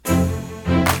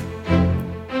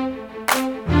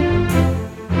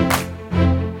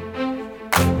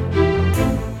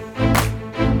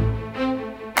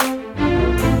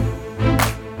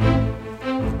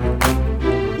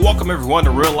everyone,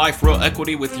 to Real Life, Real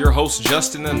Equity with your host,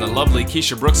 Justin, and the lovely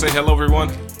Keisha Brooks. Say hello, everyone.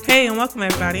 Hey, and welcome,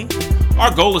 everybody.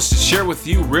 Our goal is to share with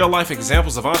you real-life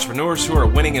examples of entrepreneurs who are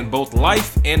winning in both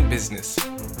life and business.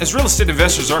 As real estate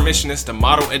investors, our mission is to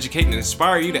model, educate, and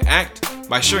inspire you to act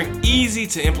by sharing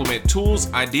easy-to-implement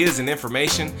tools, ideas, and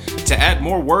information to add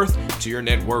more worth to your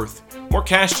net worth, more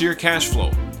cash to your cash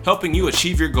flow, helping you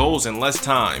achieve your goals in less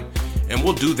time. And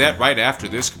we'll do that right after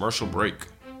this commercial break.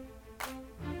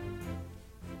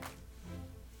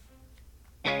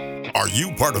 Are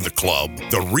you part of the club?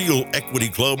 The Real Equity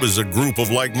Club is a group of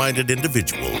like-minded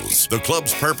individuals. The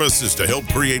club's purpose is to help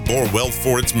create more wealth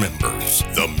for its members.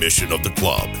 The mission of the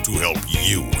club, to help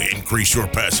you increase your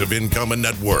passive income and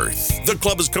net worth. The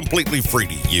club is completely free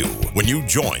to you. When you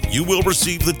join, you will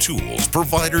receive the tools,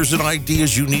 providers, and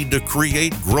ideas you need to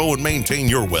create, grow, and maintain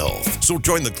your wealth. So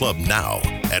join the club now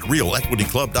at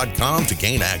RealEquityClub.com to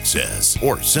gain access.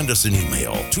 Or send us an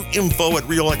email to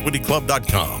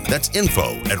info@RealEquityClub.com. That's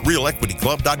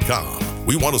info@RealEquityClub.com.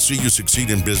 We want to see you succeed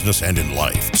in business and in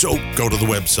life. So go to the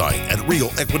website at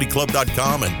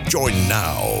RealEquityClub.com and join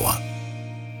now.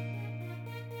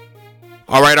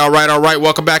 All right.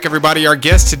 Welcome back, everybody. Our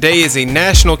guest today is a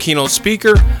national keynote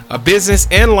speaker, a business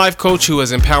and life coach who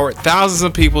has empowered thousands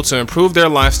of people to improve their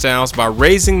lifestyles by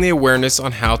raising the awareness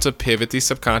on how to pivot the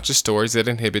subconscious stories that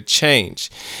inhibit change.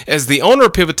 As the owner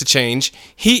of Pivot to Change,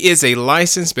 he is a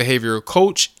licensed behavioral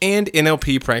coach and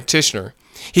NLP practitioner.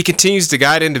 He continues to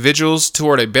guide individuals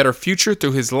toward a better future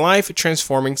through his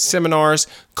life-transforming seminars,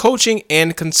 coaching,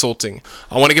 and consulting.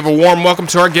 I want to give a warm welcome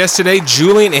to our guest today,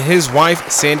 Julian, and his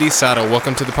wife, Sandy Sato.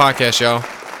 Welcome to the podcast, y'all.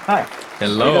 Hi.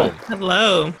 Hello.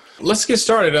 Hello. Let's get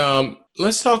started.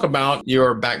 Let's talk about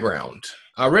your background.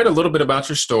 I read a little bit about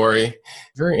your story.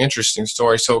 Very interesting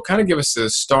story. So kind of give us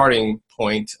the starting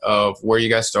point of where you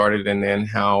guys started and then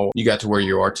how you got to where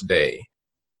you are today.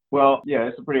 Well, yeah,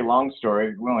 it's a pretty long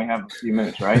story. We only have a few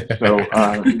minutes, right? So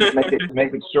to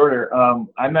make it shorter,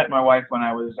 I met my wife when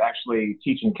I was actually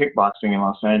teaching kickboxing in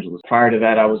Los Angeles. Prior to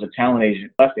that, I was a talent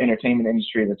agent, left the entertainment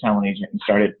industry as a talent agent and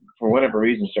started, for whatever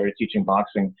reason, teaching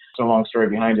boxing. It's a long story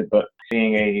behind it, but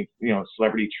being a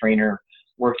celebrity trainer,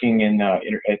 working in at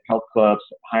health clubs,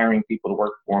 hiring people to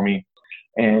work for me.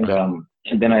 And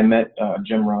then I met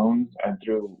Jim Rohn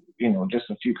through, just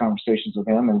a few conversations with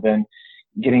him, and then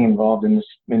getting involved in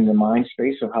the mind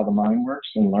space of how the mind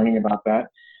works and learning about that.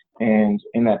 And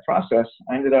in that process,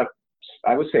 I ended up,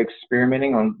 I would say,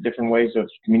 experimenting on different ways of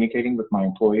communicating with my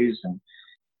employees and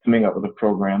coming up with a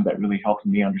program that really helped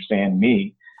me understand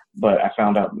me. But I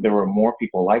found out there were more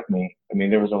people like me. I mean,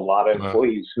 there was a lot of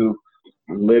employees who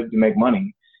live to make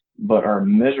money, but are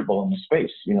miserable in the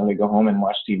space. They go home and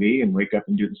watch TV and wake up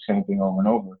and do the same thing over and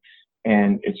over.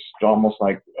 And it's almost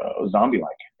like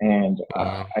zombie-like. And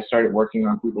I started working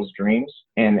on people's dreams.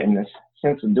 And in the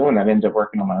sense of doing that, I ended up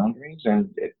working on my own dreams. And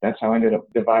that's how I ended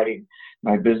up dividing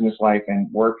my business life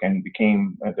and work and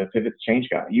became the Pivot to Change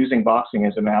guy, using boxing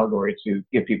as an allegory to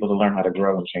get people to learn how to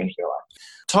grow and change their life.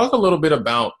 Talk a little bit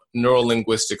about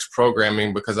neurolinguistics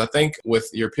programming, because I think with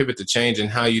your Pivot to Change and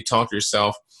how you talk to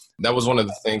yourself, that was one of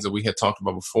the things that we had talked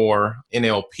about before,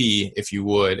 NLP, if you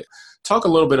would. Talk a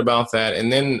little bit about that,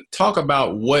 and then talk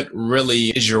about what really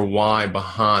is your why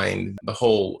behind the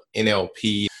whole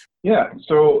NLP. Yeah,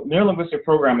 so neurolinguistic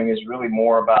programming is really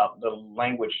more about the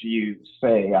language you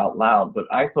say out loud, but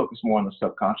I focus more on the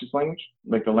subconscious language,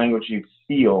 like the language you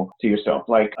feel to yourself.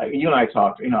 Like you and I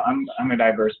talked, I'm a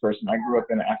diverse person. I grew up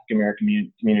in an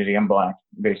African-American community. I'm Black,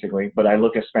 basically, but I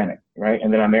look Hispanic, right?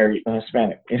 And then I married a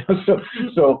Hispanic,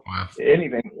 so wow.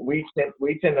 Anything, we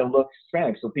tend to look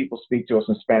Hispanic. So people speak to us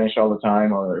in Spanish all the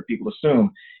time, or people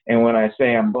assume. And when I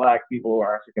say I'm Black, people who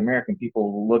are African-American,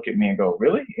 people look at me and go,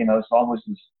 really? It's almost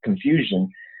this confusion.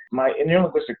 My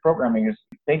neurolinguistic programming is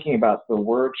thinking about the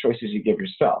word choices you give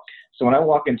yourself. So when I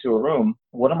walk into a room,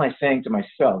 what am I saying to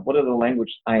myself? What are the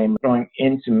language I am throwing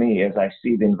into me as I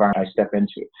see the environment I step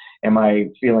into? Am I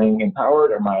feeling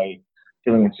empowered? Or am I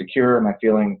feeling insecure? Am I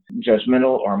feeling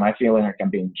judgmental? Or am I feeling like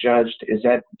I'm being judged? Is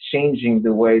that changing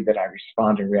the way that I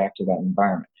respond and react to that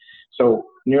environment? So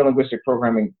neurolinguistic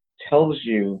programming tells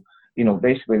you,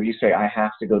 basically if you say, I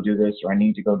have to go do this, or I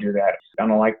need to go do that, I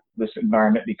don't like this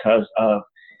environment because of,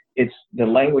 it's the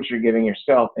language you're giving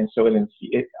yourself. And so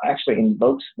it actually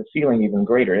invokes the feeling even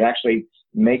greater. It actually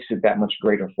makes it that much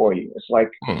greater for you. It's like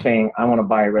saying, I want to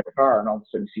buy a red car, and all of a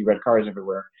sudden you see red cars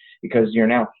everywhere because you're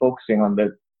now focusing on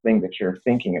the thing that you're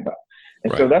thinking about.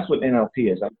 And so that's what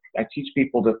NLP is. I teach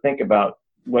people to think about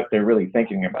what they're really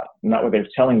thinking about, not what they're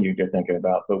telling you they're thinking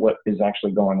about, but what is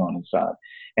actually going on inside.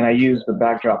 And I use the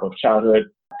backdrop of childhood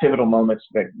pivotal moments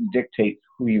that dictate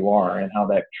who you are and how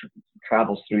that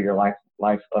travels through your life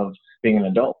life of being an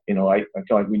adult. I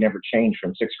feel like we never changed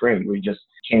from sixth grade. We just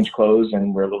change clothes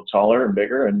and we're a little taller and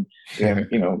bigger, and we have,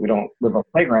 we don't live on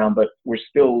a playground, but we're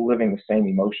still living the same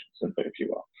emotions, if you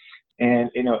will.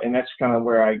 And, and that's kind of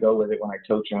where I go with it when I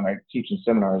coach and when I teach in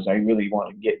seminars. I really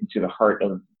want to get into the heart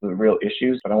of the real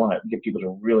issues, but I want to get people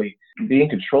to really be in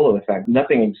control of the fact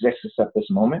nothing exists except this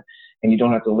moment, and you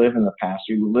don't have to live in the past.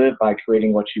 You live by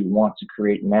creating what you want to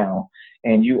create now,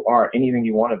 and you are anything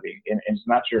you want to be. And it's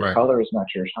not your color, it's not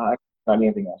your height, not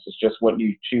anything else. It's just what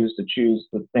you choose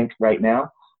to think right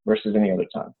now versus any other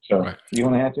time. So you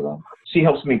want to add to that? She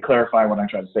helps me clarify what I'm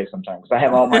trying to say sometimes. I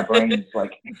have all my brains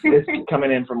like it's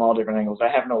coming in from all different angles. I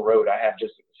have no road. I have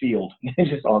just a field. It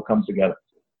just all comes together.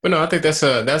 But no, I think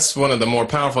that's one of the more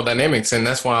powerful dynamics, and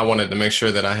that's why I wanted to make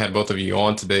sure that I had both of you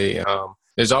on today.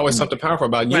 There's always something powerful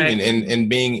about union and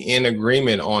being in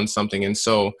agreement on something. And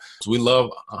so we love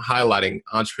highlighting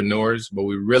entrepreneurs, but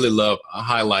we really love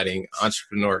highlighting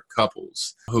entrepreneur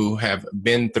couples who have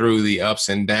been through the ups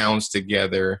and downs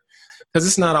together. Because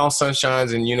it's not all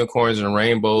sunshines and unicorns and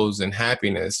rainbows and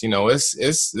happiness.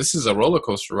 This is a roller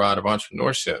coaster ride of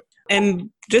entrepreneurship. And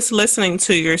just listening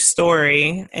to your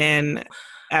story, and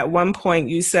at one point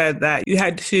you said that you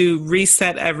had to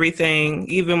reset everything,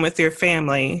 even with your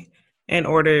family, in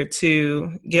order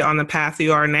to get on the path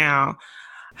you are now.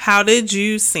 How did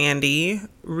you, Sandy,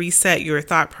 reset your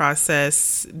thought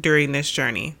process during this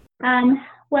journey?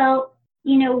 Well,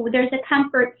 there's a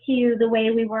comfort to the way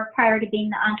we were prior to being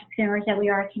the entrepreneurs that we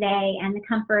are today, and the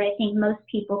comfort I think most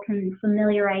people can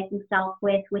familiarize themselves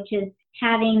with, which is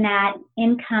having that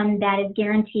income that is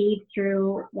guaranteed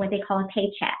through what they call a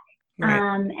paycheck. Right.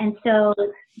 And so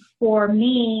for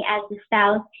me as the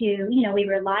spouse who, we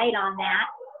relied on that,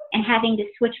 and having to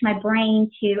switch my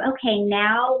brain to, okay,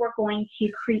 now we're going to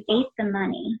create the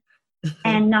money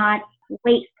and not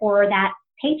wait for that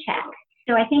paycheck.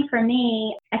 So I think for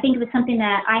me, it was something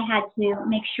that I had to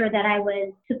make sure that I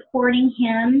was supporting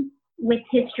him with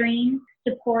his dreams,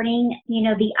 supporting,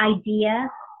 the idea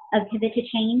of Pivot to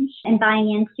Change and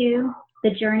buying into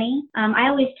the journey. I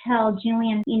always tell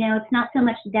Julian, it's not so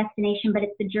much the destination, but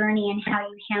it's the journey and how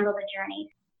you handle the journey.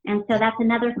 And so that's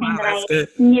another thing that I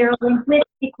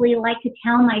neurolinguistically like to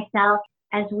tell myself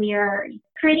as we are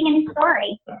creating a new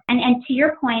story. And to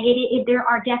your point, there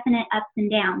are definite ups and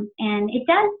downs. And it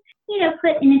does,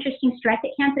 put an interesting stress.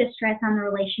 It can put a stress on the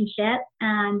relationship.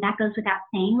 That goes without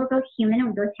saying. We're both human and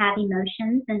we both have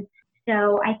emotions. And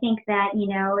so I think that,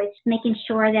 it's making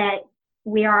sure that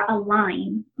we are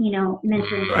aligned, mentally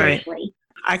and spiritually.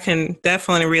 I can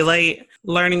definitely relate.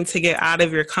 Learning to get out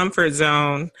of your comfort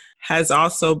zone has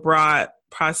also brought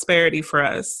prosperity for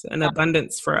us and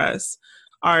abundance for us.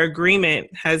 Our agreement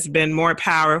has been more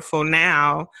powerful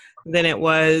now than it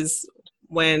was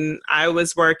when I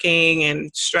was working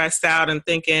and stressed out and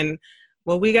thinking,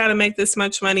 well, we got to make this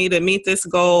much money to meet this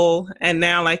goal. And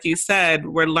now, like you said,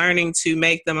 we're learning to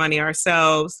make the money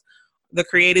ourselves. The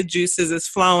creative juices is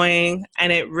flowing,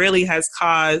 and it really has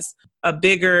caused a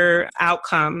bigger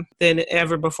outcome than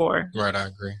ever before. Right. I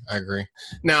agree.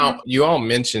 Now, you all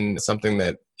mentioned something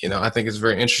that, I think is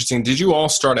very interesting. Did you all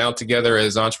start out together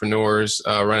as entrepreneurs,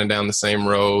 running down the same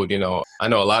road? I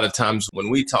know a lot of times when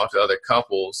we talk to other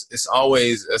couples, it's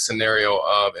always a scenario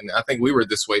of, and I think we were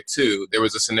this way too. There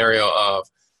was a scenario of,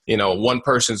 one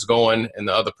person's going and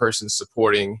the other person's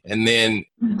supporting. And then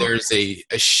there's a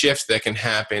shift that can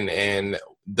happen, and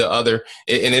the other,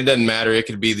 and it doesn't matter, it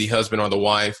could be the husband or the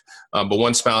wife, but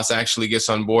one spouse actually gets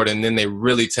on board and then they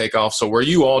really take off. So were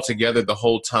you all together the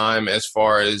whole time as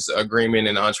far as agreement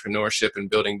and entrepreneurship and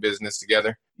building business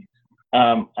together?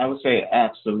 I would say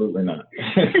absolutely not.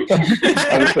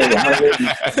 I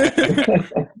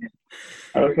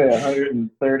would say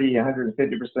 130,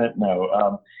 150%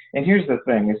 no. And here's the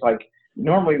thing. It's like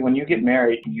normally when you get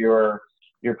married, your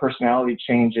personality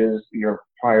changes, your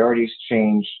priorities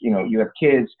change, you have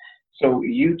kids, so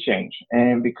you change.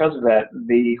 And because of that,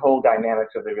 the whole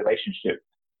dynamics of the relationship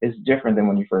is different than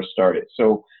when you first started.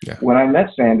 So when I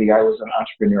met Sandy, I was an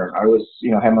entrepreneur. I was,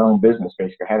 had my own business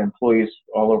basically. I had employees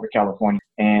all over California,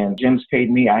 and gyms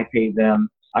paid me, I paid them.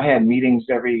 I had meetings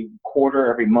every quarter,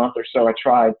 every month or so. I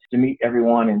tried to meet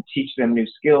everyone and teach them new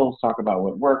skills, talk about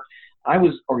what worked. I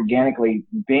was organically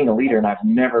being a leader, and I've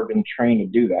never been trained to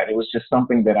do that. It was just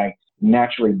something that I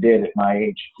naturally did at my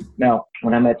age. Now,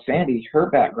 when I met Sandy, her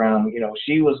background,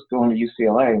 she was going to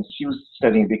UCLA and she was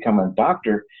studying to become a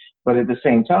doctor. But at the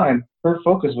same time, her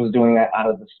focus was doing that out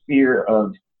of the sphere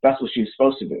of that's what she was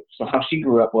supposed to do. So how she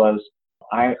grew up was,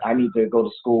 I need to go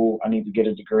to school. I need to get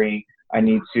a degree. I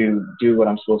need to do what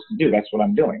I'm supposed to do. That's what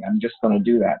I'm doing. I'm just going to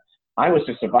do that. I was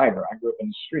a survivor. I grew up in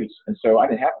the streets. And so I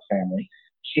didn't have a family.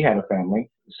 she had a family.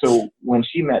 So when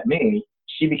she met me,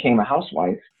 she became a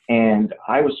housewife, and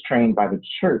I was trained by the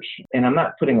church. And I'm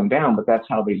not putting them down, but that's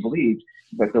how they believed,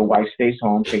 that the wife stays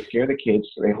home, takes care of the kids,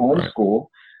 so they homeschool,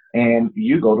 and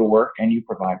you go to work and you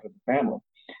provide for the family.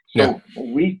 So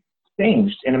we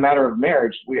changed in a matter of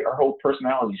marriage. Our whole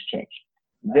personalities changed.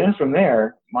 Then from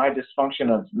there, my dysfunction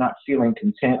of not feeling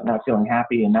content, not feeling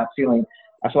happy, and I feel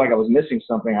like I was missing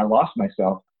something. I lost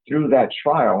myself through that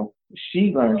trial.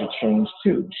 She learned to change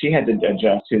too. She had to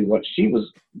adjust to what she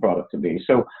was brought up to be.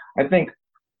 So I think,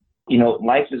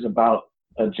 life is about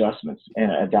adjustments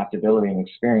and adaptability and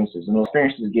experiences. And those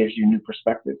experiences gives you new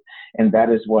perspective. And that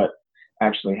is what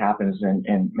actually happens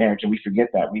in marriage. And we forget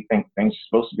that. We think things are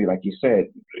supposed to be, like you said,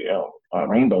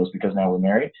 rainbows, because now we're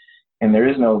married. And there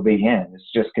is no big end.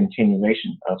 It's just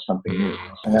continuation of something new.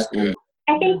 And that's good.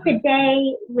 I think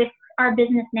today with our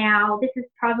business now, this is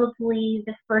probably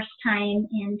the first time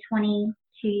in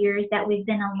 22 years that we've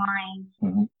been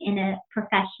aligned in a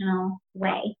professional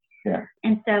way. Yeah.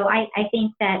 And so I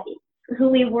think that who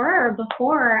we were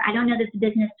before, I don't know that the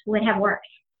business would have worked,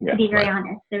 to be very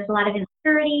honest. There's a lot of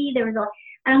insecurity.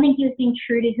 I don't think he was being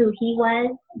true to who he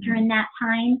was during that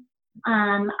time.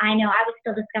 I know I was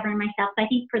still discovering myself. I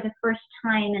think for the first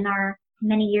time in our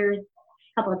many years,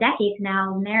 couple of decades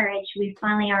now of marriage, we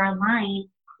finally are aligned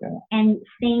and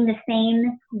seeing the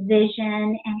same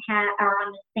vision and are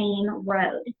on the same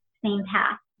road, same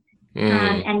path.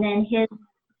 And then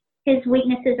his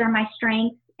weaknesses are my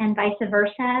strengths and vice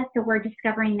versa. So we're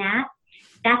discovering that.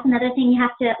 That's another thing you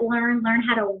have to learn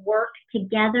how to work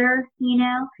together,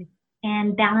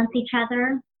 and balance each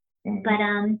other. But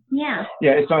yeah,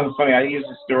 it sounds funny. I use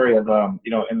the story of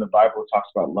in the Bible it talks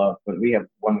about love, but we have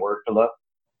one word for love.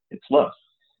 It's love.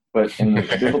 But in the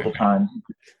biblical times,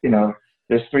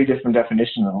 there's three different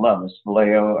definitions of love. There's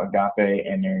phileo, agape,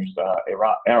 and there's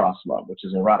eros love, which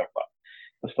is erotic love.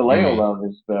 The phileo love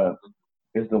is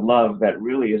the love that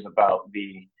really is about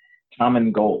the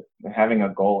common goal, having a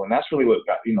goal, and that's really what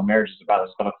marriage is about.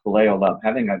 It's about a phileo love,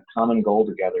 having a common goal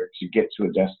together to get to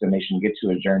a destination, get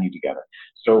to a journey together.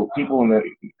 So people in the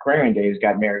Aquarian days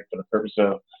got married for the purpose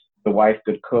of the wife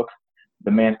could cook,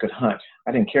 the man could hunt.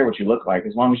 I didn't care what you look like.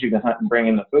 As long as you can hunt and bring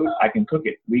in the food, I can cook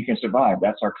it. We can survive.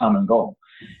 That's our common goal.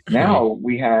 Now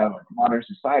we have modern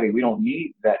society. We don't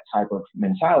need that type of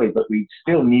mentality, but we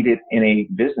still need it in a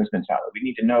business mentality. We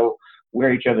need to know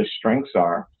where each other's strengths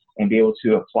are and be able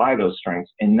to apply those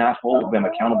strengths and not hold them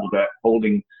accountable to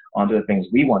holding onto the things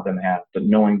we want them to have, but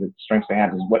knowing that the strengths they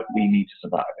have is what we need to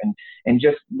survive, and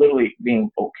just literally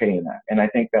being okay in that. And I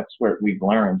think that's where we've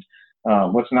learned.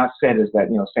 What's not said is that,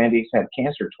 Sandy's had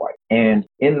cancer twice. And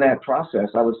in that process,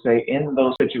 I would say in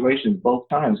those situations, both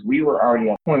times, we were already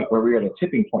at a point where we were at a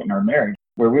tipping point in our marriage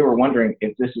where we were wondering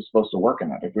if this is supposed to work or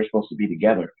not, if we're supposed to be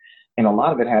together. And a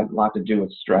lot of it had a lot to do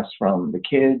with stress from the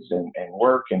kids and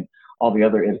work and all the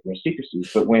other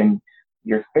idiosyncrasies. But when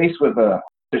you're faced with a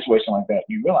situation like that,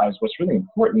 you realize what's really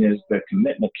important is the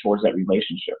commitment towards that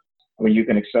relationship. When you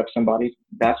can accept somebody,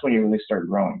 that's when you really start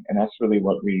growing. And that's really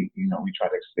what we try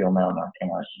to instill now in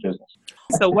our business.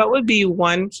 So what would be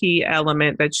one key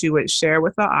element that you would share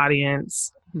with the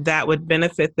audience that would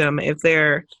benefit them if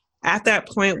they're at that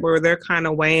point where they're kind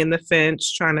of weighing the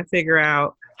fence, trying to figure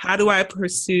out, how do I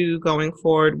pursue going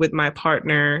forward with my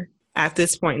partner at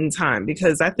this point in time?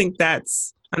 Because I think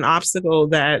that's an obstacle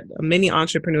that many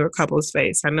entrepreneur couples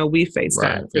face. I know we face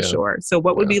that for sure. So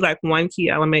what would be like one key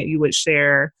element you would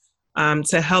share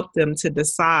to help them to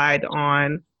decide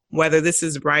on whether this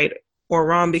is right or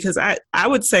wrong? Because I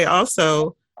would say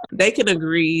also they can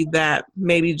agree that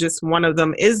maybe just one of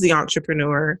them is the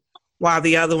entrepreneur while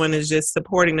the other one is just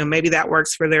supporting them. Maybe that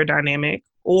works for their dynamic.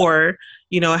 Or,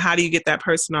 how do you get that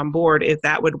person on board if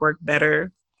that would work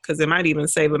better? Because it might even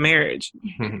save a marriage.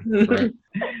 The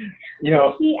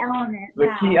key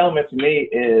element to me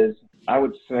is, I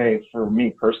would say for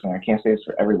me personally, I can't say this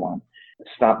for everyone,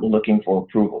 stop looking for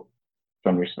approval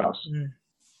from your spouse.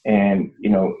 And,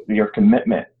 your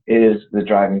commitment is the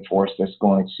driving force that's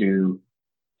going to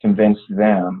convince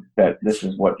them that this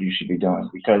is what you should be doing.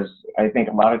 Because I think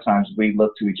a lot of times we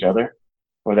look to each other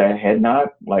for that head nod,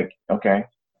 like, okay,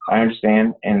 I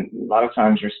understand. And a lot of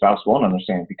times your spouse won't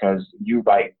understand because you,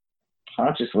 by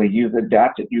consciously, you've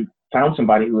adapted, you found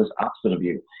somebody who is opposite of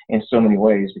you in so many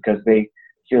ways because they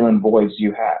fill in voids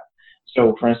you have.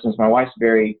 So for instance, my wife's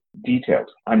very detailed.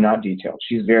 I'm not detailed.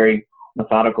 She's very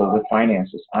methodical with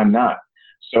finances. I'm not.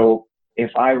 So if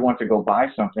I want to go buy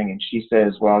something and she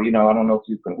says, well, I don't know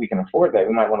if we can afford that.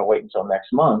 We might want to wait until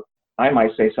next month. I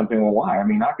might say something, well, why? I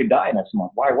mean, I could die next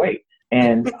month. Why wait?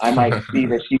 And I might see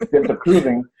that she's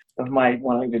disapproving of my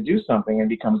wanting to do something and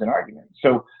becomes an argument.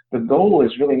 So the goal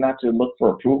is really not to look for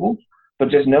approval, but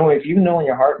just know if you know in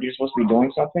your heart you're supposed to be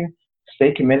doing something,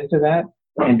 stay committed to that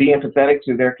and be empathetic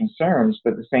to their concerns.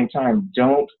 But at the same time,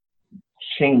 don't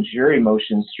change your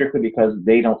emotions strictly because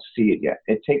they don't see it yet.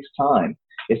 It takes time.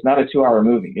 It's not a 2-hour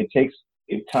movie. It takes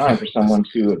time for someone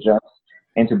to adjust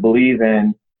and to believe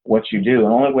in what you do. And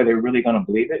the only way they're really going to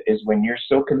believe it is when you're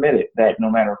so committed that no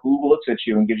matter who looks at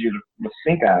you and gives you the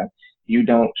stink eye, you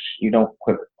don't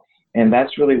quiver. And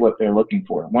that's really what they're looking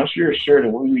for. Once you're assured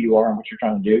of who you are and what you're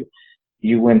trying to do,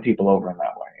 you win people over in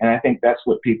that way. And I think that's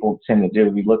what people tend to do.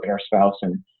 We look at our spouse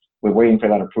and we're waiting for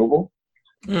that approval,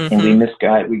 and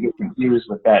we get confused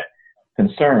with that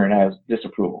concern as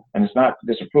disapproval. And it's not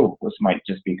disapproval. This might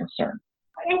just be concern.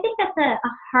 I think that's a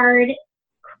hard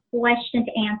question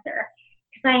to answer,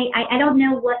 because I don't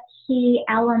know what key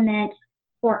element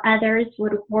for others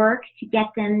would work to get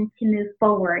them to move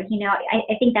forward. You know,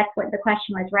 I think that's what the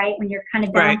question was, right? When you're kind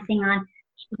of balancing on,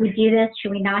 should we do this?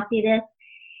 Should we not do this?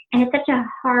 And it's such a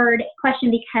hard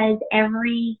question because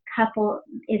every couple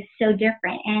is so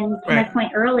different. And to my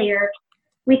point earlier,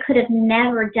 we could have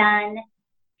never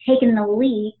taken the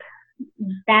leap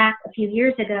back a few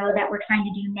years ago that we're trying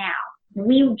to do now.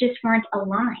 We just weren't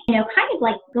aligned. You know, kind of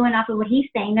like going off of what he's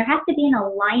saying, there has to be an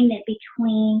alignment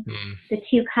between the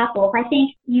two couples. I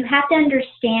think you have to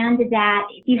understand that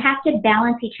you have to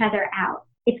balance each other out.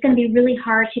 It's going to be really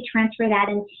hard to transfer that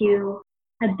into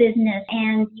a business,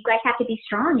 and you guys have to be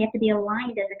strong. You have to be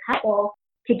aligned as a couple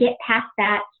to get past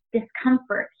that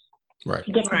discomfort,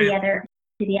 to get to the other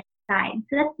side.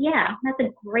 So that's a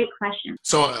great question.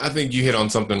 So I think you hit on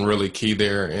something really key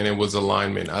there, and it was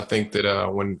alignment. I think that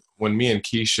when me and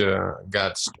Keisha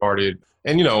got started,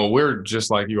 and you know, we're just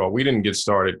like you all, we didn't get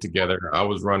started together. I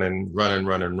was running,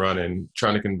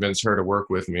 trying to convince her to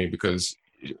work with me because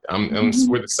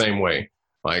we're the same way.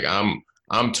 Like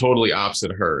I'm totally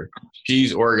opposite of her.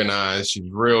 She's organized. She's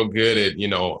real good at, you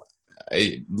know,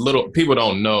 little people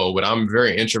don't know, but I'm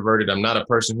very introverted. I'm not a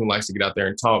person who likes to get out there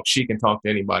and talk. She can talk to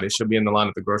anybody. She'll be in the line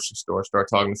at the grocery store, start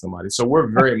talking to somebody. So we're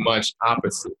very much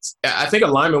opposites. I think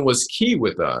alignment was key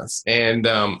with us, and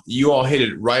you all hit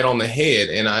it right on the head.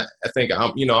 And I think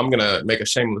I'm going to make a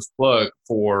shameless plug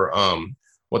for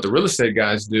what the real estate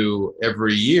guys do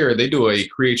every year. They do a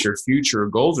Create Your Future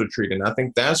goals retreat. And I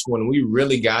think that's when we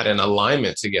really got an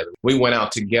alignment together. We went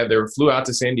out together, flew out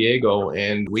to San Diego,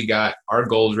 and we got our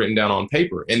goals written down on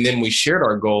paper. And then we shared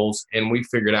our goals, and we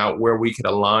figured out where we could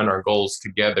align our goals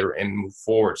together and move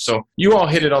forward. So you all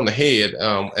hit it on the head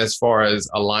as far as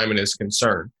alignment is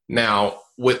concerned. Now,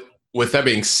 with that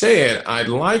being said, I'd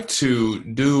like to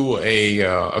do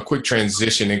a quick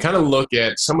transition and kind of look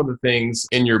at some of the things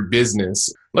in your business.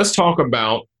 Let's talk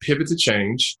about Pivot to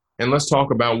Change, and let's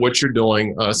talk about what you're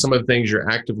doing, some of the things you're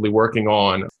actively working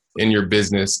on in your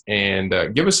business, and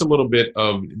give us a little bit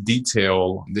of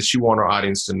detail that you want our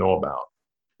audience to know about.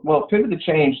 Well, Pivot to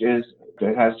Change it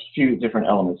has a few different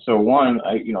elements. So one,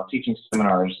 teaching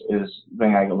seminars is the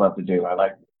thing I love to do. I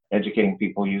like educating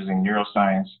people using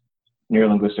neuroscience,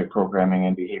 neurolinguistic programming,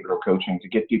 and behavioral coaching to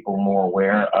get people more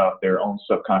aware of their own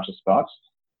subconscious thoughts.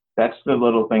 That's the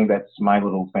little thing, that's my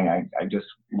little thing. I just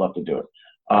love to do it.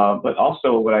 But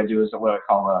also what I do is what I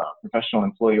call a professional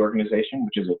employee organization,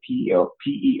 which is a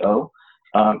PEO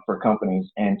for companies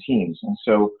and teams. And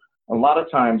so a lot of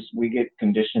times we get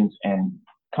conditioned and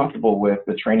comfortable with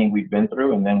the training we've been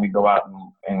through, and then we go out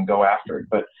and go after it.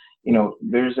 But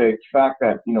there's a fact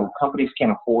that, companies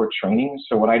can't afford training.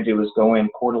 So what I do is go in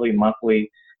quarterly, monthly,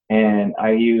 and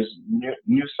I use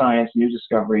new science, new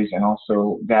discoveries, and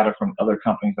also data from other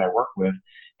companies I work with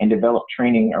and develop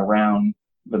training around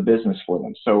the business for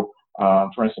them. So,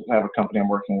 for instance, I have a company I'm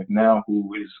working with now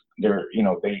who is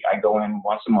I go in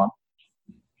once a month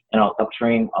and I'll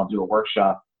train, I'll do a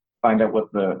workshop, find out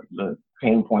what the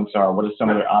pain points are, what are some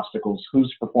of their obstacles,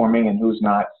 who's performing and who's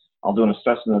not. I'll do an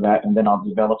assessment of that, and then I'll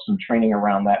develop some training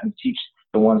around that and teach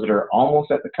the ones that are almost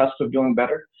at the cusp of doing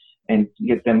better and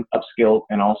get them upskilled,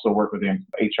 and also work with their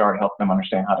HR to help them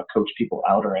understand how to coach people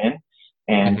out or in.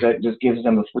 And that just gives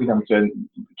them the freedom to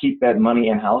keep that money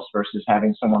in-house versus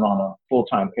having someone on a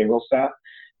full-time payroll staff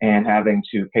and having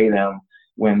to pay them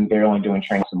when they're only doing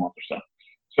trainings a month or so.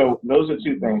 So those are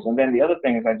two things. And then the other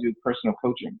thing is I do personal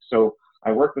coaching. So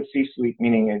I work with C-suite,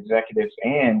 meaning executives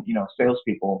and,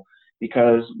 salespeople,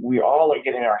 because we all are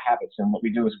getting our habits. And what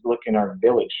we do is look in our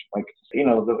village, like,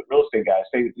 the real estate guys,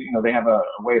 they have a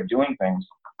way of doing things,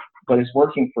 but it's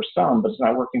working for some, but it's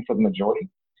not working for the majority.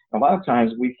 A lot of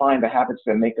times we find the habits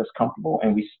that make us comfortable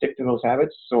and we stick to those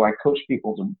habits. So I coach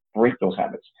people to break those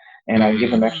habits, and I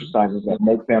give them exercises that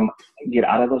make them get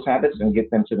out of those habits and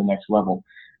get them to the next level.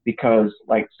 because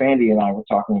like Sandy and I were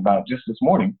talking about just this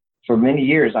morning, for many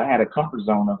years, I had a comfort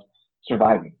zone of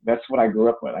surviving. That's what I grew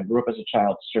up with. I grew up as a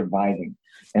child surviving.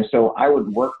 And so I would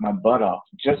work my butt off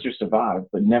just to survive,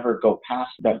 but never go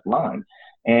past that line.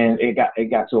 And it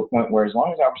got to a point where as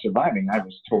long as I was surviving, I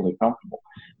was totally comfortable.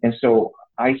 And so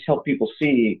I help people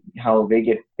see how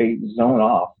they zone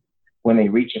off when they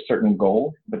reach a certain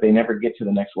goal, but they never get to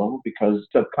the next level because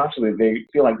subconsciously they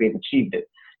feel like they've achieved it.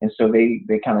 And so they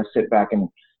kind of sit back and,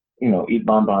 eat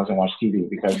bonbons and watch TV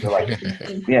because they're like,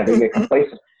 yeah, they get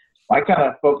complacent. I kind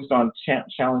of focused on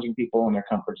challenging people in their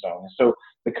comfort zone. And so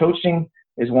the coaching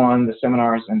is one, the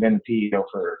seminars, and then the PEO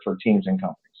for teams and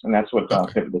companies. And that's what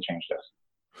Pivot the Change does.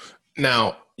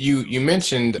 Now, you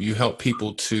mentioned you help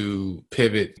people to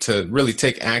pivot, to really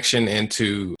take action and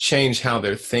to change how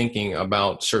they're thinking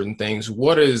about certain things.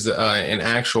 What is an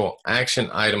actual action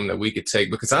item that we could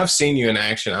take? Because I've seen you in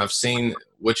action. I've seen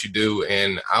what you do,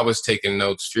 and I was taking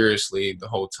notes furiously the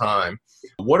whole time.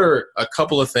 What are a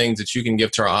couple of things that you can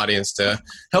give to our audience to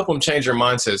help them change their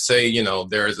mindset? Say,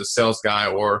 there is a sales guy,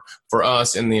 or for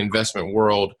us in the investment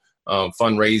world,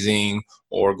 fundraising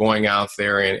or going out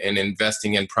there and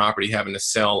investing in property, having to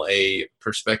sell a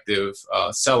prospective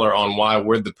seller on why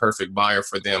we're the perfect buyer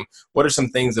for them. What are some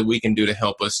things that we can do to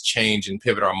help us change and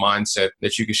pivot our mindset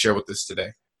that you can share with us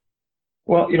today?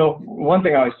 Well, one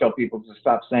thing I always tell people is to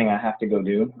stop saying I have to go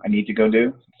do, I need to go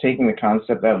do. Taking the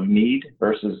concept out of need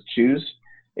versus choose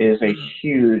is a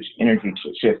huge energy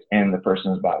shift in the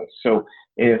person's body. So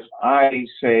if I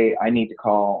say I need to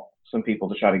call some people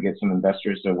to try to get some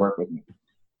investors to work with me,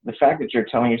 the fact that you're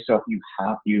telling yourself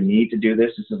you need to do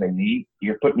this is a need,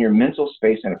 you're putting your mental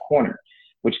space in a corner,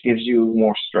 which gives you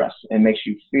more stress and makes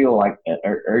you feel like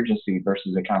urgency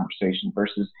versus a conversation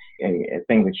versus a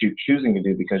thing that you're choosing to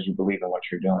do because you believe in what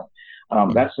you're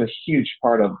doing. That's a huge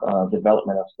part of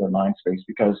development of the mind space,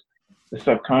 because the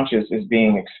subconscious is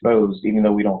being exposed even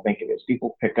though we don't think it is.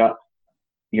 People pick up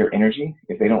your energy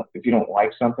if you don't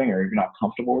like something or if you're not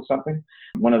comfortable with something.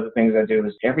 One of the things I do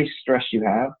is every stress you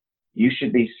have, you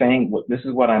should be saying, this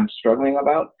is what I'm struggling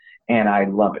about, and I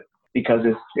love it because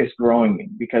it's growing me,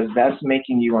 because that's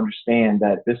making you understand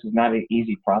that this is not an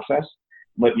easy process,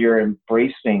 but you're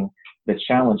embracing the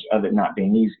challenge of it not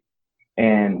being easy.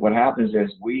 And what happens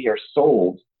is we are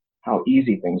sold how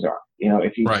easy things are.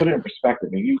 If you put it in perspective,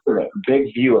 if you put a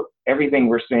big view of everything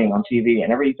we're seeing on TV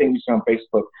and everything you see on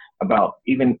Facebook about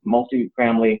even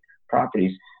multifamily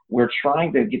properties, we're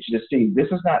trying to get you to see this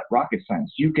is not rocket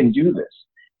science. You can do this.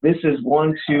 This is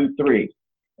 1, 2, 3.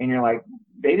 And you're like,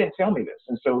 they didn't tell me this.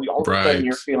 And so all of a sudden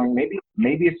you're feeling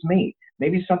maybe it's me.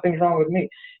 Maybe something's wrong with me.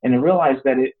 And to realize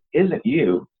that it isn't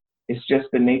you. It's just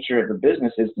the nature of the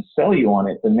business is to sell you on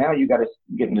it. But now you got to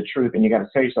get in the truth and you got to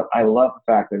tell yourself, I love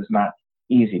the fact that it's not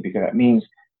easy, because that means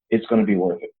it's going to be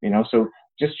worth it. So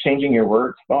just changing your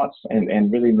words, thoughts, and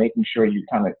really making sure you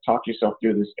kind of talk yourself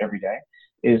through this every day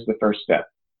is the first step.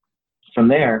 From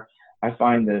there, I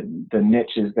find the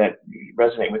niches that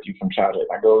resonate with you from childhood.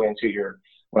 I go into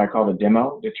what I call the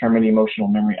demo, determined emotional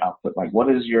memory output. Like,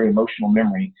 what is your emotional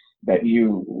memory that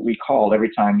you recall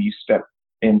every time you step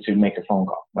in to make a phone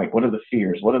call? Like, what are the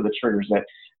fears? What are the triggers that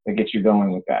get you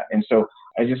going with that? And so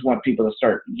I just want people to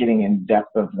start getting in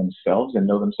depth of themselves and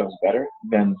know themselves better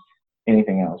than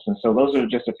anything else. And so those are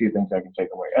just a few things I can take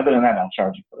away. Other than that, I'll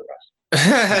charge you for the rest.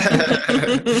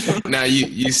 Now,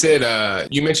 you said,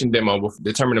 you mentioned demo,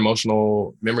 determined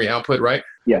emotional memory output, right?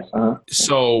 Yes.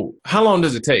 So how long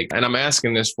does it take? And I'm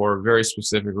asking this for a very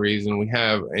specific reason. We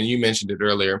have, and you mentioned it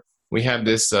earlier, we have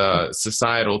this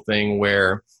societal thing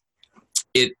where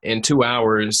in 2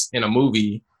 hours in a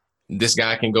movie, this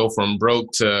guy can go from broke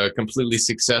to completely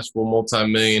successful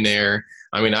multimillionaire.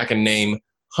 I mean, I can name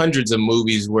hundreds of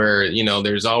movies where,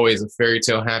 there's always a fairy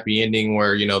tale happy ending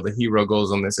where, the hero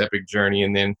goes on this epic journey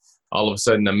and then all of a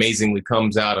sudden amazingly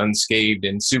comes out unscathed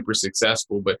and super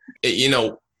successful. But,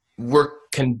 we're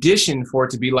conditioned for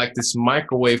it to be like this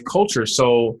microwave culture.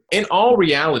 So in all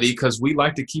reality, because we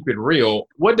like to keep it real,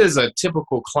 what's your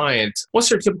typical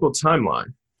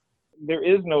timeline? There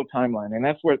is no timeline, and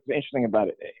that's what's interesting about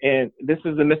it. And this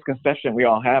is the misconception we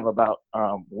all have about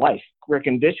life. We're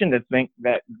conditioned to think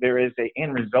that there is an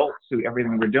end result to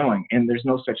everything we're doing, and there's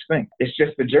no such thing. It's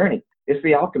just the journey. It's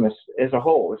the alchemist as a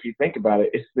whole. If you think about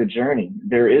it, it's the journey.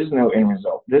 There is no end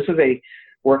result. This is a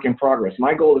work in progress.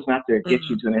 My goal is not to get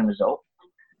you to an end result.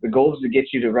 The goal is to get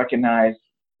you to recognize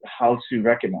how to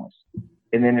recognize.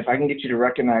 And then if I can get you to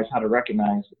recognize how to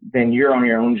recognize, then you're on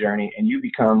your own journey and you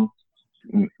become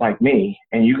like me,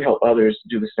 and you help others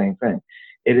do the same thing.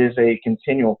 It is a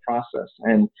continual process.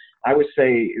 And I would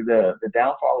say the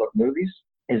downfall of movies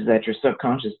is that your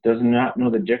subconscious does not know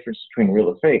the difference between real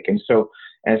and fake. And so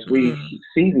as we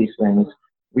see these things,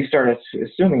 we start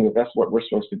assuming that that's what we're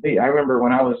supposed to be. I remember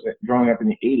when I was growing up in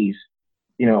the 80s,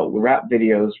 you know, rap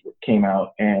videos came out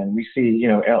and we see, you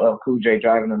know, LL Cool J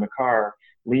driving in the car,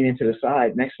 leaning to the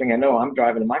side. Next thing I know, I'm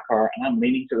driving in my car and I'm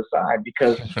leaning to the side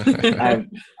because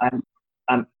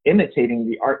I'm imitating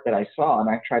the art that I saw, and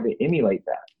I tried to emulate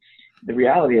that. The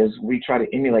reality is we try to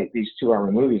emulate these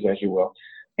 2-hour movies, as you will,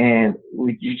 and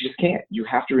you just can't. You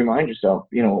have to remind yourself,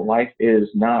 you know, life is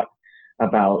not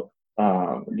about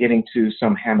getting to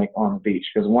some hammock on the beach,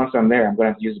 because once I'm there, I'm going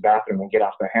to have to use the bathroom and get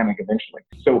off the hammock eventually.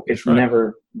 So it's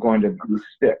never going to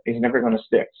stick. It's never going to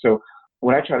stick. So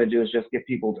what I try to do is just get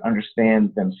people to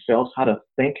understand themselves, how to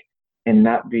think and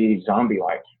not be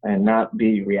zombie-like and not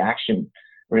be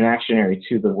reactionary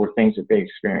to the things that they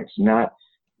experience, not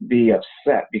be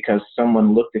upset because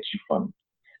someone looked at you funny,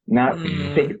 not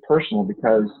take it personal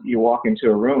because you walk into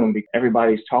a room,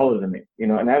 everybody's taller than me, you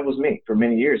know, and that was me for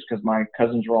many years because my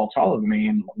cousins were all taller than me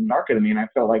and darker than me, and I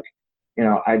felt like, you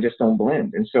know, I just don't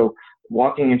blend. And so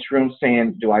walking into rooms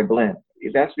saying, do I blend?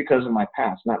 That's because of my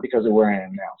past, not because of where I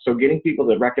am now. So getting people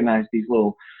to recognize these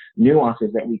little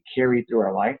nuances that we carry through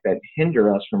our life that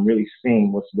hinder us from really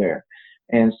seeing what's there.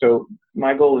 And so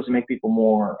my goal is to make people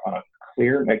more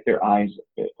clear, make their eyes,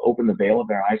 open the veil of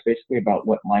their eyes basically about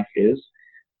what life is.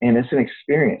 And it's an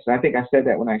experience. And I think I said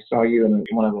that when I saw you in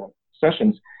one of the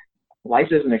sessions. Life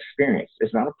is an experience.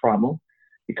 It's not a problem,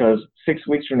 because 6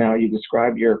 weeks from now, you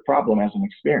describe your problem as an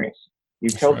experience. You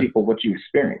tell people what you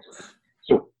experienced.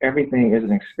 So everything is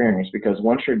an experience, because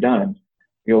once you're done,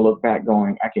 you'll look back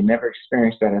going, I can never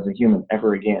experience that as a human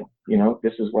ever again. You know,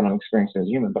 this is what I'm experiencing as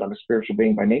a human, but I'm a spiritual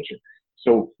being by nature.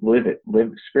 So live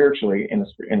spiritually in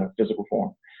a physical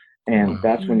form. And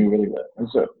that's when you really live. And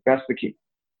so that's the key.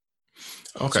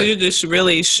 Okay. So you're just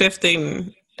really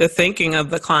shifting the thinking of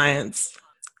the clients.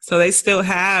 So they still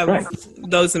have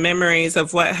those memories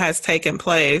of what has taken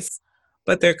place,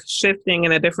 but they're shifting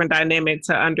in a different dynamic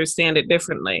to understand it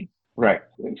differently. Right.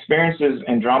 Experiences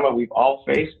and drama we've all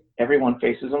faced. Everyone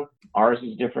faces them. Ours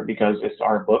is different because it's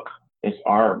our book, it's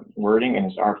our wording, and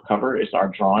it's our cover, it's our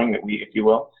drawing that we, if you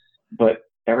will. But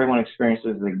everyone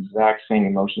experiences the exact same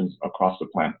emotions across the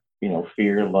planet. You know,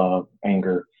 fear, love,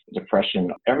 anger,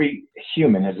 depression. Every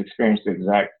human has experienced the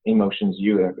exact emotions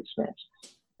you have experienced.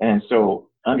 And so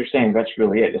understanding that's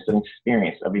really it. It's an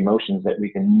experience of emotions that we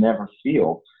can never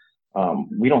feel.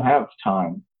 We don't have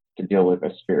time to deal with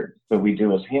as spirit, but we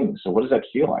do as humans. So what does that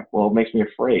feel like? Well, it makes me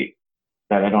afraid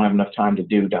that I don't have enough time to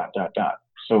do ...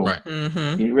 So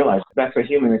you realize that's a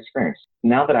human experience.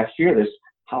 Now that I fear this,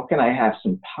 how can I have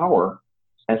some power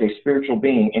as a spiritual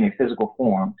being in a physical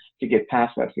form to get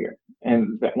past that fear?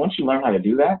 And that once you learn how to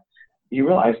do that, you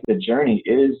realize the journey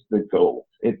is the goal.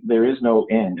 There is no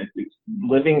end.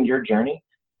 Living your journey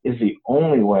is the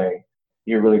only way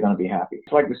you're really going to be happy.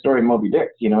 It's like the story of Moby Dick.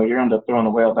 You know, you end up throwing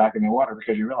the whale back in the water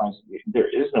because you realize there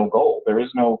is no goal. There is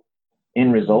no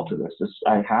end result to this.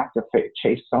 I have to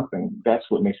chase something. That's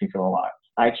what makes me feel alive.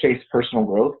 I chase personal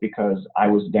growth because I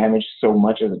was damaged so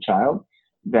much as a child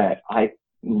that I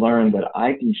learned that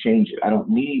I can change it. I don't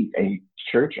need a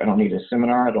church. I don't need a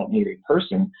seminar. I don't need a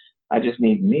person. I just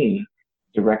need me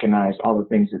to recognize all the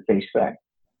things that they say.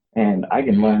 And I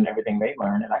can learn everything they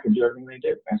learn, and I can do everything they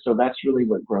do. And so that's really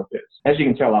what growth is. As you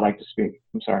can tell, I like to speak.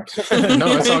 I'm sorry.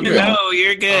 No, it's all good. No,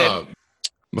 you're good.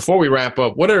 Before we wrap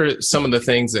up, what are some of the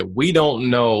things that we don't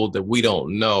know that we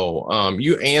don't know?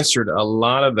 You answered a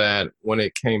lot of that when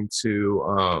it came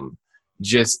to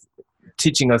just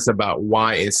teaching us about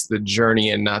why it's the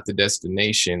journey and not the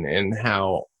destination, and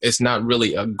how it's not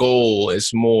really a goal.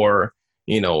 It's more,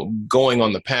 you know, going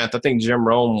on the path. I think Jim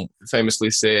Rohn famously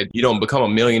said, you don't become a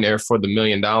millionaire for the $1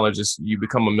 million. You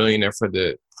become a millionaire for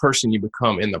the person you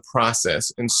become in the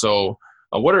process. And so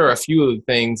what are a few of the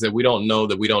things that we don't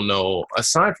know,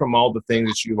 aside from all the things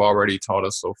that you've already taught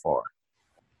us so far?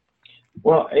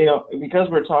 Well, you know, because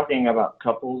we're talking about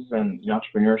couples and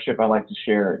entrepreneurship, I like to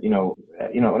share, you know,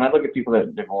 when I look at people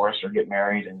that divorce or get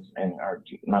married and are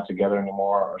not together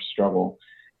anymore or struggle,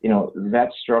 you know, that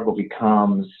struggle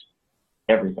becomes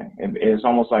everything. It's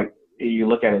almost like you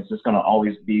look at it, it's just going to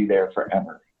always be there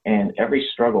forever. And every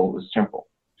struggle is temporal.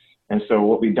 And so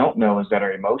what we don't know is that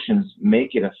our emotions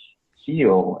make it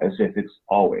feel as if it's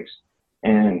always.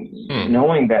 And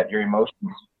knowing that your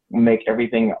emotions make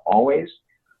everything always,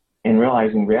 and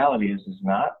realizing reality is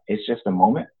not, it's just a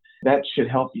moment, that should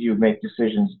help you make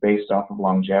decisions based off of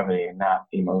longevity and not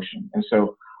emotion. And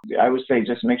so I would say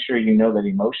just make sure you know that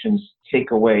emotions take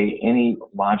away any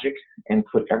logic and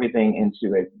put everything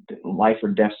into a life or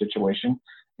death situation.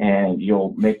 and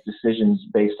you'll make decisions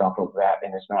based off of that,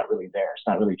 and it's not really there. It's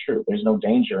not really true. There's no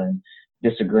danger in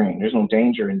disagreeing. There's no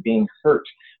danger in being hurt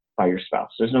by your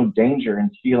spouse. There's no danger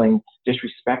in feeling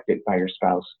disrespected by your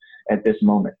spouse at this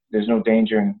moment. There's no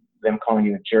danger in them calling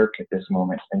you a jerk at this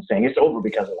moment and saying it's over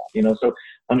because of that. So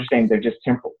understanding they're just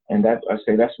temporal. And that, I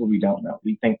say, that's what we don't know.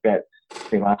 We think that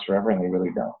they last forever, and they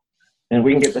really don't. And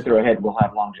we can get that through our head, we'll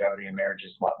have longevity in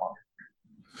marriages a lot longer.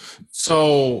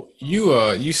 So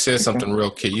you said something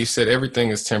real key. You said everything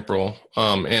is temporal.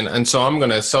 And so I'm going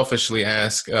to selfishly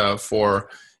ask for,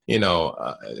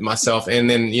 myself, and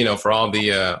then, for all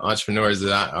the entrepreneurs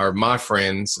that are my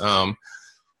friends,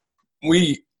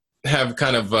 we have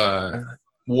kind of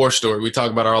war story. We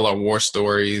talk about all our war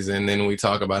stories, and then we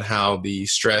talk about how the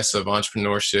stress of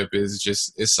entrepreneurship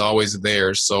it's always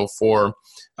there. So for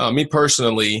me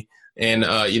personally, and,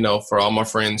 for all my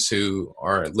friends who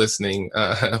are listening,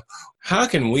 how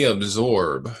can we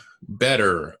absorb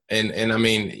better? And I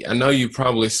mean, I know you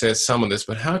probably said some of this,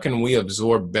 but how can we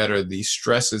absorb better the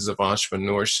stresses of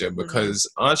entrepreneurship? Because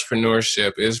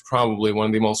entrepreneurship is probably one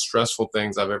of the most stressful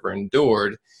things I've ever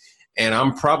endured. And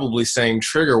I'm probably saying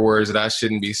trigger words that I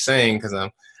shouldn't be saying, because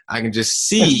I can just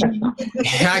see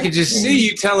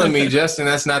you telling me, Justin,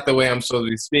 that's not the way I'm supposed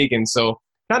to be speaking. So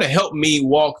kind of help me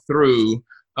walk through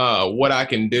what I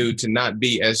can do to not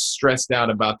be as stressed out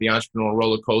about the entrepreneurial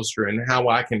roller coaster, and how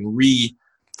I can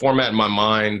reformat my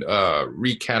mind,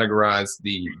 recategorize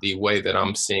the way that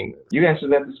I'm seeing it. You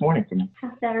answered that this morning for me.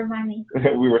 How's that remind me?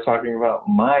 We were talking about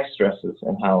my stresses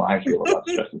and how I feel about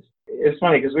stresses. It's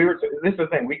funny because this is the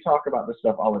thing, we talk about this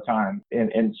stuff all the time,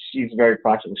 and she's very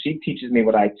practical. She teaches me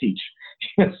what I teach.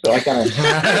 So I kind of,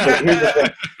 but here's the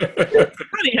thing.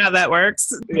 Funny how that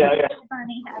works. Yeah.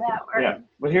 Funny how that works. Yeah,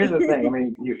 but here's the thing. I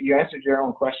mean, you answered your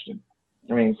own question.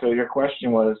 I mean, so your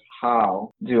question was,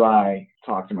 how do I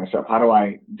talk to myself? How do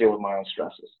I deal with my own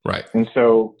stresses? Right. And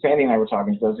so Sandy and I were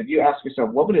talking to those. If you ask yourself,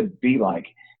 what would it be like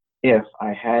if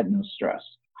I had no stress?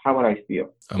 How would I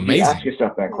feel? Amazing. If you ask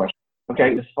yourself that question.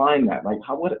 Okay, define that. Like,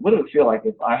 what would it feel like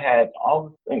if I had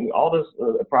all those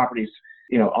properties,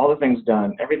 all the things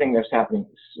done, everything that's happening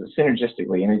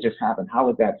synergistically, and it just happened? How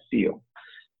would that feel?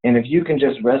 And if you can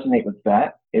just resonate with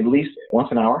that at least once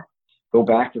an hour, go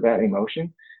back to that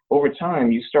emotion. Over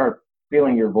time, you start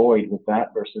feeling your void with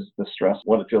that versus the stress,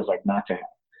 what it feels like not to have.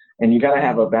 And you got to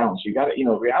have a balance. You got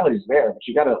to, reality is there, but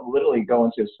you got to literally go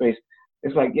into a space.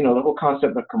 It's like, the whole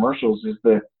concept of commercials is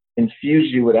the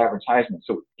infuse you with advertisement.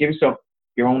 So give yourself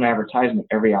your own advertisement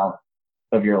every hour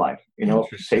of your life.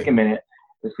 Take a minute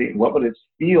to see what would it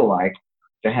feel like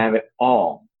to have it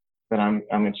all that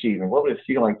I'm achieving. What would it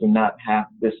feel like to not have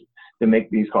this, to make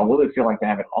these calls? What would it feel like to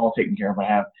have it all taken care of? I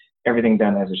have everything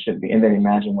done as it should be. And then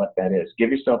imagine what that is. Give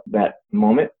yourself that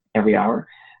moment every hour,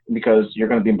 because you're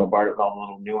going to be bombarded with all the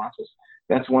little nuances.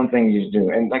 That's one thing you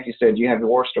do. And like you said, you have the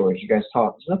war stories. You guys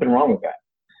talk. There's nothing wrong with that.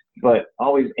 But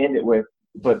always end it with,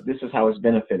 but this is how it's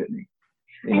benefited me.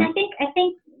 And I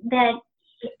think that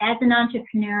as an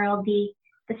entrepreneurial, the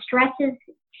stresses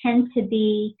tend to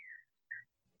be,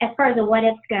 as far as the what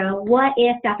ifs go, what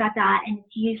if ... and it's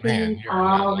usually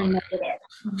all the negative.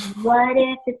 What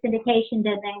if the syndication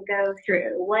doesn't go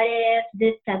through? What if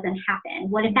this doesn't happen?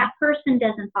 What if that person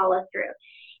doesn't follow through?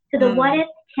 So the what ifs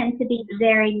tend to be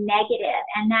very negative,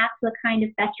 and that's what kind of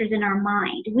festers in our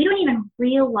mind. We don't even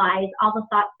realize all the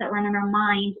thoughts that run in our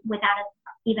mind without us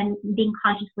even being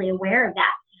consciously aware of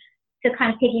that. So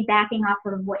kind of piggybacking off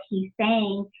of what he's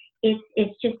saying,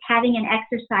 it's just having an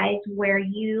exercise where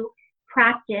you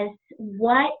practice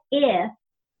what if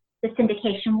the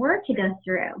syndication were to go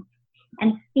through,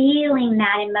 and feeling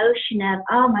that emotion of,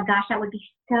 oh my gosh, that would be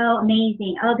so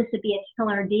amazing. Oh, this would be a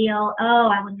killer deal. Oh,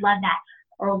 I would love that.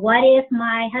 Or what if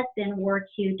my husband were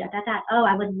to ... Oh,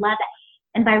 I would love it.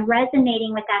 And by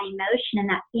resonating with that emotion and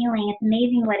that feeling, it's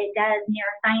amazing what it does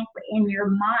neuroscience in your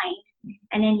mind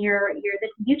and in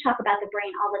you talk about the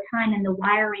brain all the time and the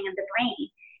wiring of the brain.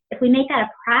 If we make that a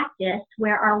practice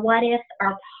where our what ifs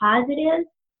are positive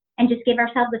and just give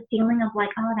ourselves a feeling of like,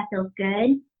 oh, that feels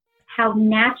good, how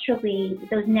naturally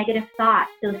those negative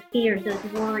thoughts, those fears, those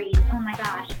worries, oh my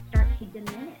gosh, start to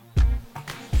diminish.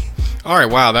 All right.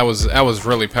 Wow. That was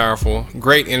really powerful.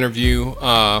 Great interview.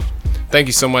 Thank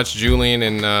you so much, Julian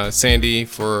and Sandy,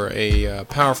 for a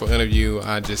powerful interview.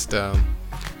 I'm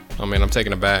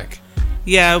taken aback.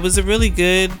 Yeah, it was a really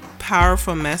good,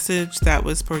 powerful message that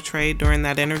was portrayed during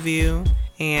that interview.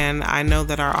 And I know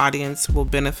that our audience will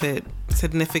benefit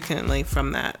significantly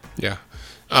from that. Yeah.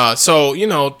 So,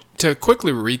 to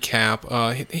quickly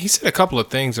recap, he said a couple of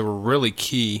things that were really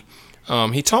key.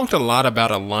 He talked a lot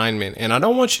about alignment, and I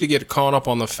don't want you to get caught up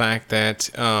on the fact that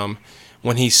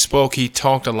when he spoke, he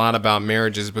talked a lot about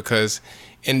marriages, because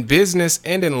in business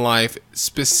and in life,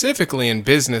 specifically in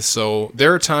business, so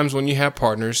there are times when you have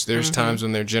partners, there's times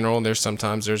when they're general,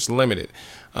 sometimes there's limited.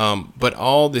 But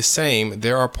all the same,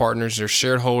 there are partners, there's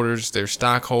shareholders, there's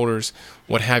stockholders,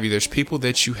 what have you. There's people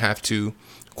that you have to,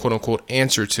 quote unquote,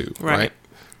 answer to, right?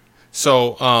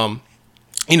 So,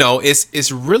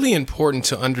 it's really important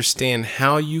to understand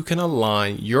how you can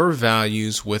align your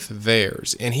values with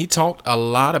theirs. And he talked a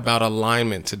lot about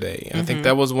alignment today. And I think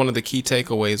that was one of the key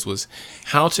takeaways, was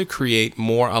how to create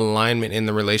more alignment in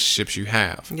the relationships you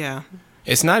have. Yeah.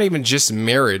 It's not even just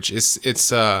marriage. It's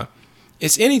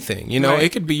anything,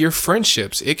 It could be your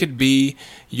friendships. It could be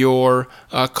your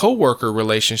coworker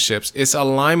relationships. It's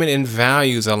alignment in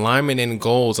values, alignment in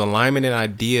goals, alignment in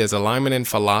ideas, alignment in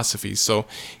philosophies. So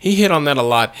he hit on that a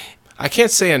lot. I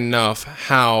can't say enough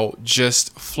how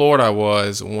just floored I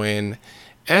was when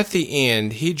at the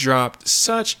end he dropped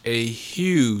such a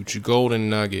huge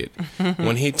golden nugget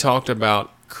when he talked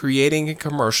about creating a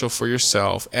commercial for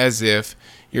yourself as if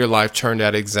your life turned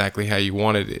out exactly how you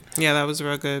wanted it. Yeah, that was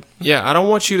real good. Yeah, I don't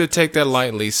want you to take that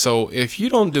lightly. So if you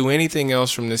don't do anything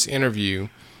else from this interview,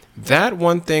 that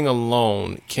one thing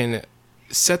alone can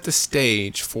set the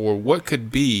stage for what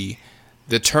could be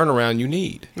the turnaround you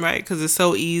need. Right, because it's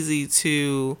so easy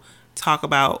to talk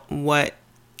about what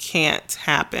can't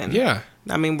happen. Yeah.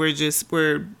 I mean, we're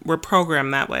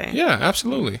programmed that way. Yeah,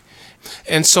 absolutely.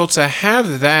 And so to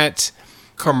have that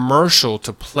commercial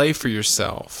to play for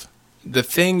yourself, the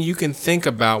thing you can think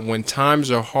about when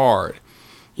times are hard,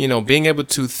 being able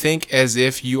to think as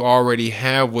if you already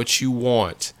have what you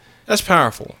want, that's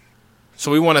powerful. So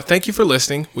we want to thank you for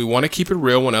listening. We want to keep it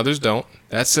real when others don't.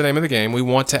 That's the name of the game. We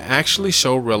want to actually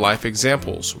show real life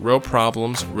examples, real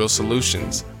problems, real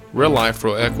solutions, real life,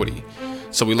 real equity.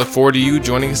 So we look forward to you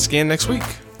joining us again next week.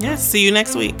 Yes, see you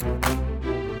next week.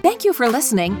 Thank you for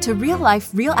listening to Real Life,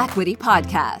 Real Equity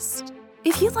podcast.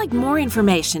 If you'd like more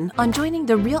information on joining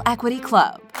the Real Equity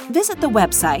Club, visit the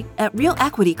website at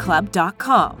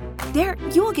realequityclub.com. There,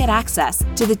 you will get access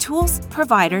to the tools,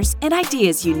 providers, and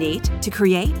ideas you need to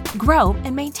create, grow,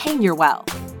 and maintain your wealth.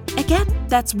 Again,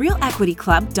 that's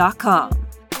realequityclub.com.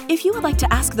 If you would like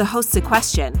to ask the hosts a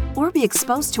question or be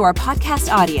exposed to our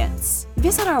podcast audience,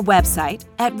 visit our website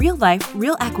at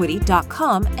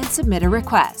realliferealequity.com and submit a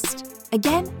request.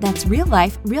 Again, that's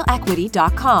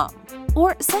realliferealequity.com.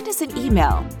 Or send us an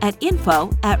email at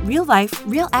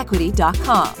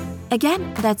info@realliferealequity.com.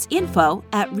 Again, that's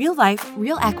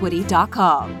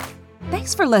info@realliferealequity.com.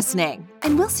 Thanks for listening,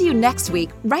 and we'll see you next week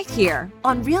right here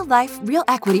on Real Life, Real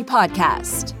Equity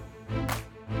podcast.